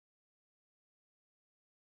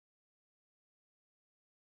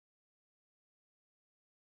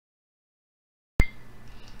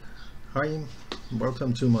Hi,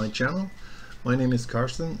 welcome to my channel. My name is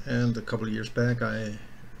Karsten, and a couple of years back I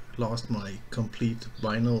lost my complete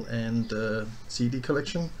vinyl and CD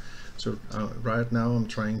collection. So right now I'm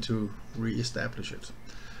trying to re-establish it.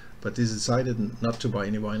 But I decided not to buy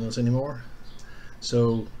any vinyls anymore.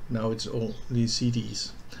 So now it's only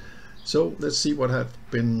CDs. So let's see what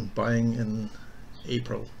I've been buying in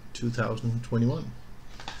April 2021.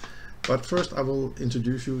 But first I will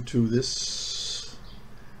introduce you to this,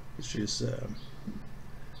 which is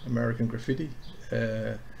American Graffiti,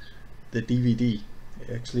 the DVD.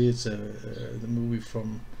 Actually it's the movie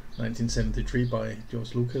from 1973 by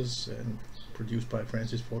George Lucas and produced by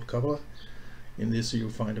Francis Ford Coppola. In this you'll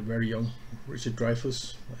find a very young Richard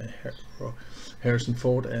Dreyfuss, Harrison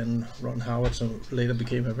Ford and Ron Howard, so later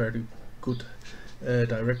became a very good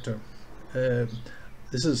director.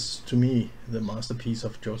 This is to me the masterpiece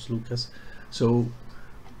of George Lucas. So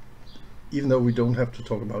even though we don't have to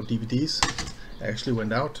talk about DVDs, I actually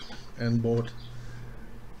went out and bought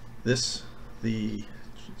this, the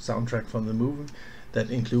soundtrack from the movie, that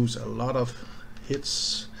includes a lot of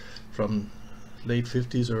hits from late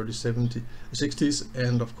 50s, early 70s, 60s,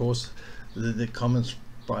 and of course the comments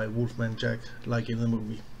by Wolfman Jack, like in the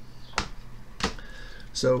movie.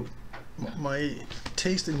 So my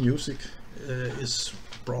taste in music is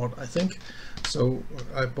broad, I think. So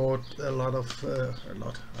I bought I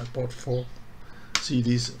bought 4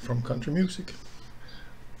 CDs from country music.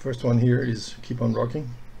 First one here is Keep on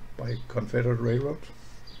Rocking by Confederate Railroad.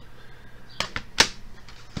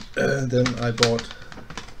 And then I bought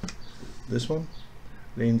this one,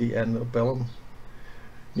 Laying the Antebellum,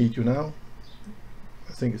 Need You Now.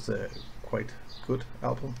 I think it's a quite good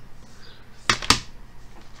album.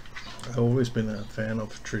 I've always been a fan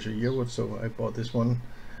of Trisha Yearwood, so I bought this one,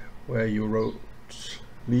 Where You Wrote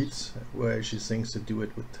Leads, where she sings a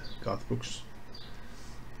duet with Garth Brooks.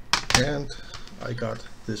 And I got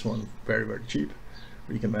this one very cheap,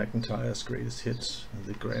 Rika McEntire's Greatest Hits,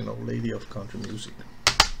 the grand old lady of country music.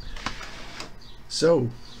 So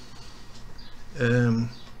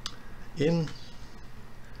in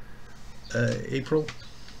April,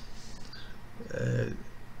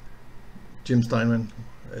 Jim Steinman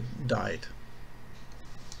died.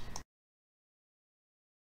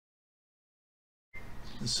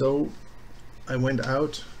 So I went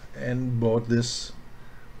out and bought this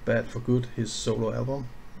Bad for Good, his solo album.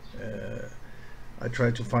 I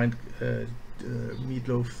tried to find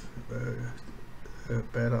Meatloaf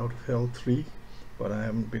Bad Out of Hell 3, but I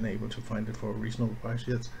haven't been able to find it for a reasonable price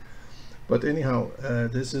yet. But anyhow,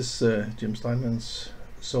 this is Jim Steinman's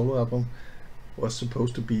solo album. Was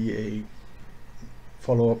supposed to be a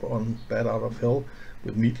follow-up on Bad Out of Hell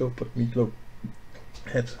with Meatloaf, but Meatloaf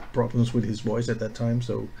had problems with his voice at that time,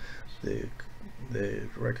 so the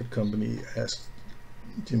record company asked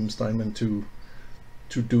Jim Steinman to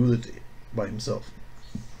do it by himself.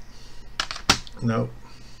 Now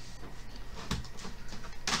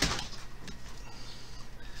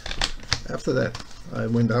after that I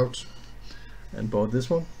went out and bought this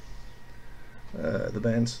one, the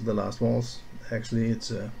band's The Last Waltz. Actually it's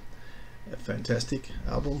a fantastic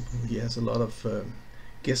album. He has a lot of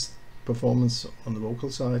guest performance on the vocal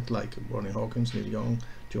side, like Ronnie Hawkins, Neil Young,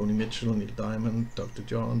 Joni Mitchell, Neil Diamond, Dr.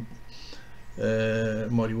 John,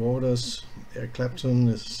 Muddy Waters, Eric Clapton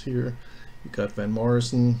is here. You got Van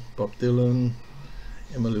Morrison, Bob Dylan,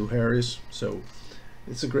 Emmylou Harris. So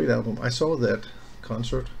it's a great album. I saw that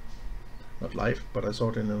concert, not live, but I saw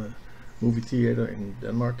it in a movie theater in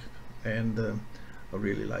Denmark, and I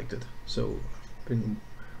really liked it. So I've been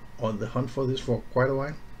on the hunt for this for quite a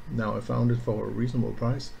while. Now I found it for a reasonable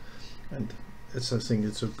price, and I think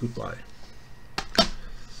it's a good buy.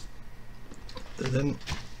 And then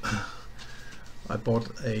I bought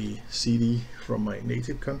a CD from my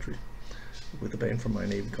native country, with a band from my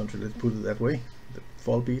native country, let's put it that way, the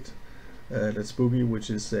Fall Beat, Let's Boogie, which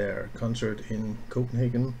is their concert in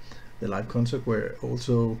Copenhagen, the live concert, where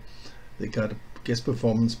also they got a guest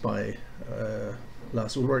performance by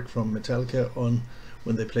Lars Ulrich from Metallica on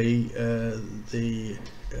when they play the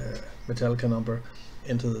Metallica number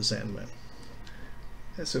Enter the Sandman.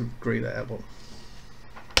 That's a great album.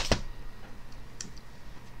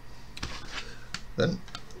 Then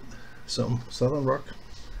some Southern rock.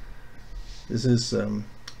 This is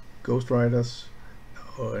Ghost Riders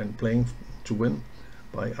and Playing to Win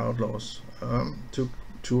by Outlaws. Took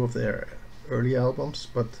 2 of their early albums,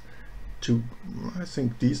 but 2 I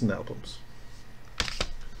think decent albums.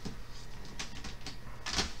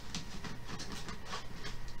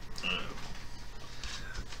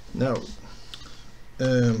 Now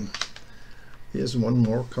here's one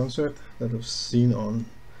more concert that I've seen on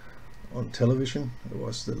on television. It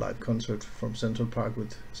was the live concert from Central Park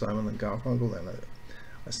with Simon and Garfunkel, and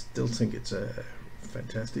I still think it's a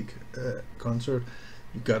fantastic concert.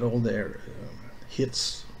 You got all their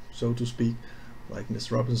hits, so to speak, like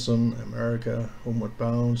Miss Robinson, America, Homeward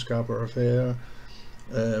Bound, Scarborough Fair,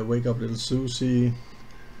 Wake Up Little Susie,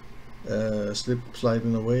 Slip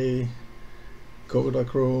Sliding Away,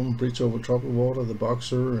 Kodachrome, Bridge Over Troubled Water, The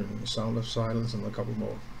Boxer, and Sound of Silence, and a couple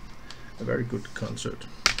more. A very good concert.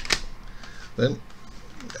 Then,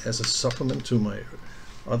 as a supplement to my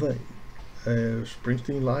other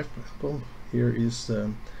Springsteen live album, here is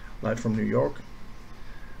Live from New York.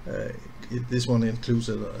 This one includes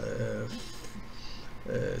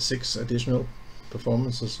 6 additional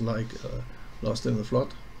performances, like Lost in the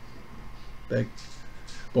Flood,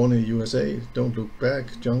 Born in the USA, Don't Look Back,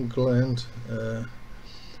 Jungleland,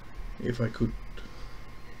 If I Could,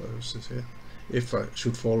 what was this here? If I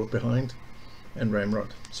Should Fall Behind, and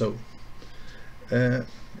Ramrod. So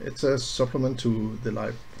it's a supplement to the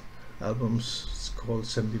live albums. It's called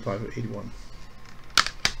 7581.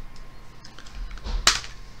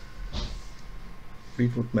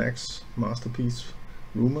 Fleetwood Mac's masterpiece,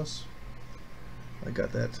 Rumors. I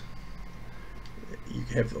got that. You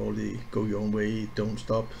have all the Go Your Own Way, Don't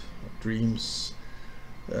Stop, Dreams,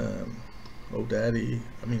 Oh Daddy.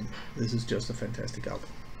 I mean, this is just a fantastic album.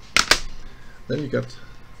 Then you got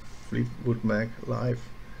Fleetwood Mac live.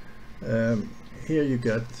 Here you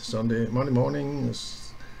got Monday Morning,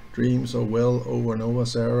 Dreams, Oh Well, Over and Over,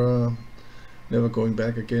 Sarah, Never Going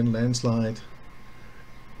Back Again, Landslide,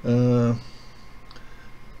 Go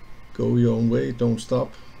Your Own Way, Don't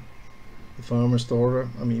Stop, The Farmer's Daughter.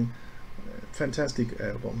 I mean, fantastic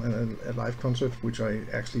album, and a live concert which I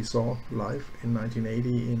actually saw live in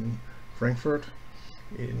 1980 in Frankfurt,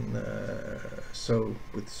 so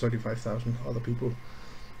with 35,000 other people.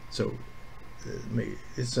 So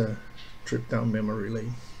it's a trip down memory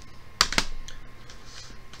lane.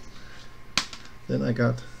 Then I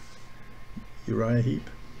got Uriah Heep,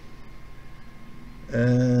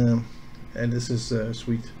 and this is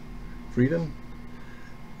Sweet Freedom.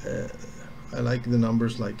 I like the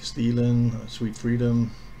numbers like Stealin', Sweet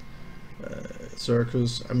Freedom,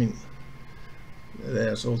 Circus. I mean,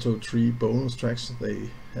 there's also 3 bonus tracks. They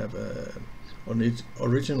have a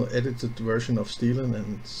original edited version of Stealin'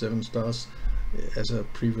 and 7 Stars as a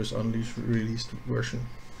previous unreleased version.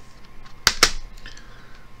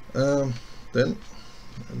 Then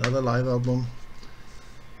another live album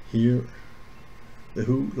here, The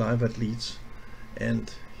Who live at Leeds,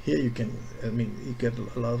 and here you can, I mean, you get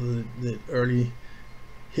a lot of the early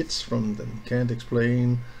hits from them. Can't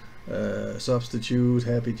Explain, Substitute,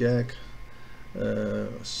 Happy Jack,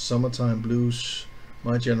 Summertime Blues,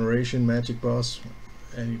 My Generation, Magic Boss,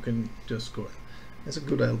 and you can just go. It's a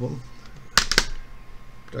good album.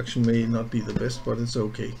 Production may not be the best, but it's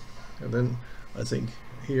okay. And then I think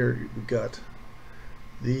here we got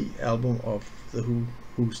the album of The Who,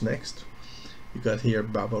 Who's Next. You got here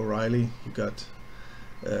Bob O'Reilly. You got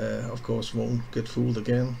of course Won't Get Fooled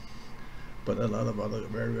Again, but a lot of other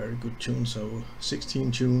very, very good tunes. So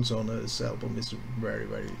 16 tunes on this album is very,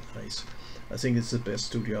 very nice. I think it's the best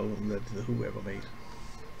studio album that The Who ever made.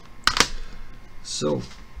 So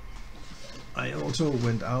I also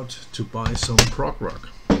went out to buy some prog rock,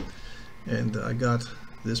 and I got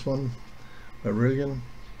this one, Marillion,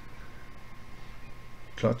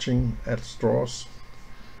 Clutching at Straws.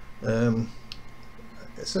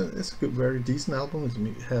 It's a good, very decent album.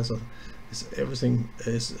 It has everything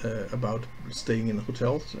is about staying in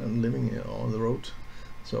hotels and living on the road.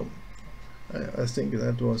 So I think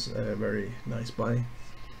that was a very nice buy.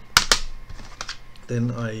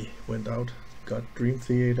 Then I went out, got Dream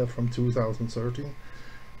Theater from 2013,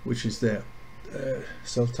 which is their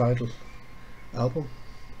self-titled album,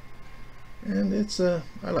 and it's I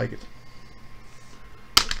like it,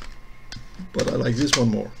 but I like this one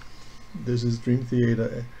more. This is Dream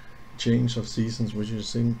Theater, Change of Seasons, which I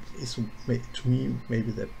think is, to me,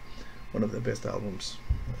 maybe one of the best albums.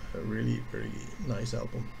 A really very nice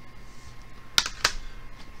album.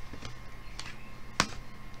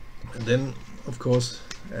 And then, of course,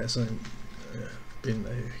 as I've been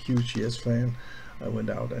a huge Yes fan, I went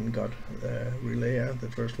out and got Relaya,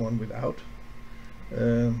 the first one without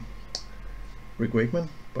Rick Wakeman,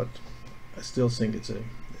 but I still think it's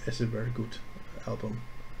a very good album.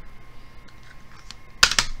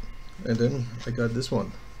 And then I got this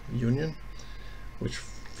one, Union, which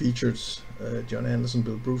features John Anderson,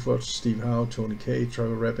 Bill Bruford, Steve Howe, Tony Kaye,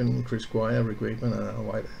 Trevor Rabin, Chris Squire, Rick Wakeman, and Alan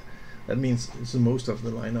White. That means it's the most of the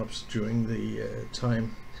lineups during the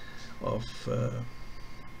time of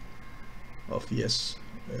Yes,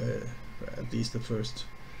 at least the first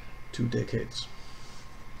 2 decades.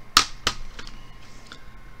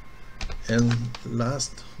 And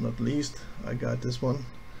last not least, I got this one,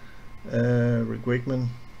 Rick Wakeman,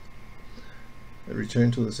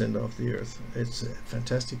 Return to the Center of the Earth. It's a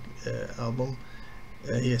fantastic album.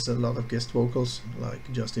 He has a lot of guest vocals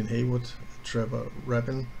like Justin Hayward, Trevor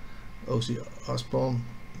Rabin, Ozzy Osbourne,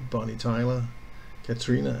 Bonnie Tyler,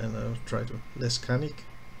 Katrina, and I'll try to Leskanik,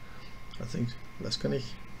 I think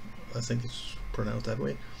it's pronounced that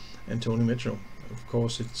way, and Tony Mitchell. Of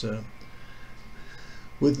course, it's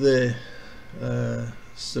with the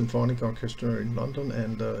Symphonic Orchestra in London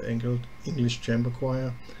and English Chamber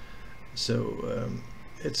Choir. So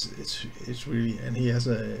it's really, and he has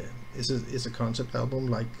it's a concept album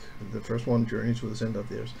like the first one, Journey to the Center of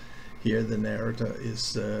the Earth. Here the narrator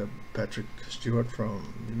is Patrick Stewart,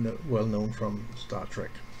 well known from Star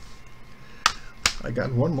Trek. I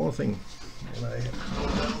got one more thing, and I have to go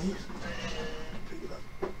down here and pick it up.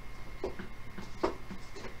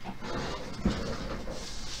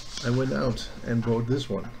 I went out and bought this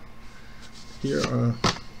one. Here are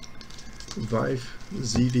 5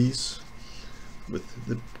 CDs with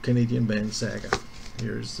the Canadian band Saga.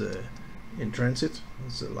 Here's In Transit.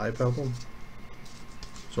 It's a live album.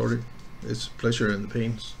 Sorry, it's Pleasure and the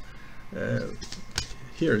Pains.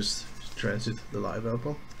 Here's Transit, the live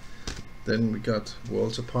album. Then we got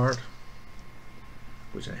Worlds Apart,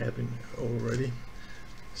 which I have in already.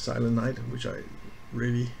 Silent Night, which I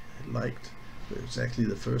really liked. It's actually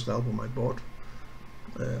the first album I bought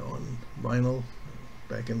on vinyl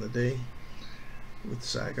back in the day with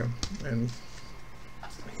Saga. And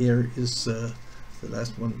here is the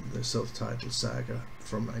last one, the self-titled Saga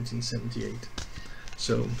from 1978.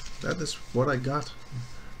 So that is what I got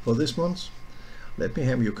for this month. Let me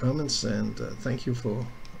have your comments, and thank you for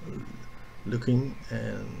looking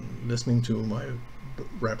and listening to my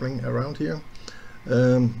rambling around here.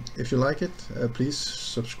 If you like it, please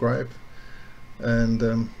subscribe,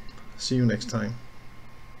 and see you next time.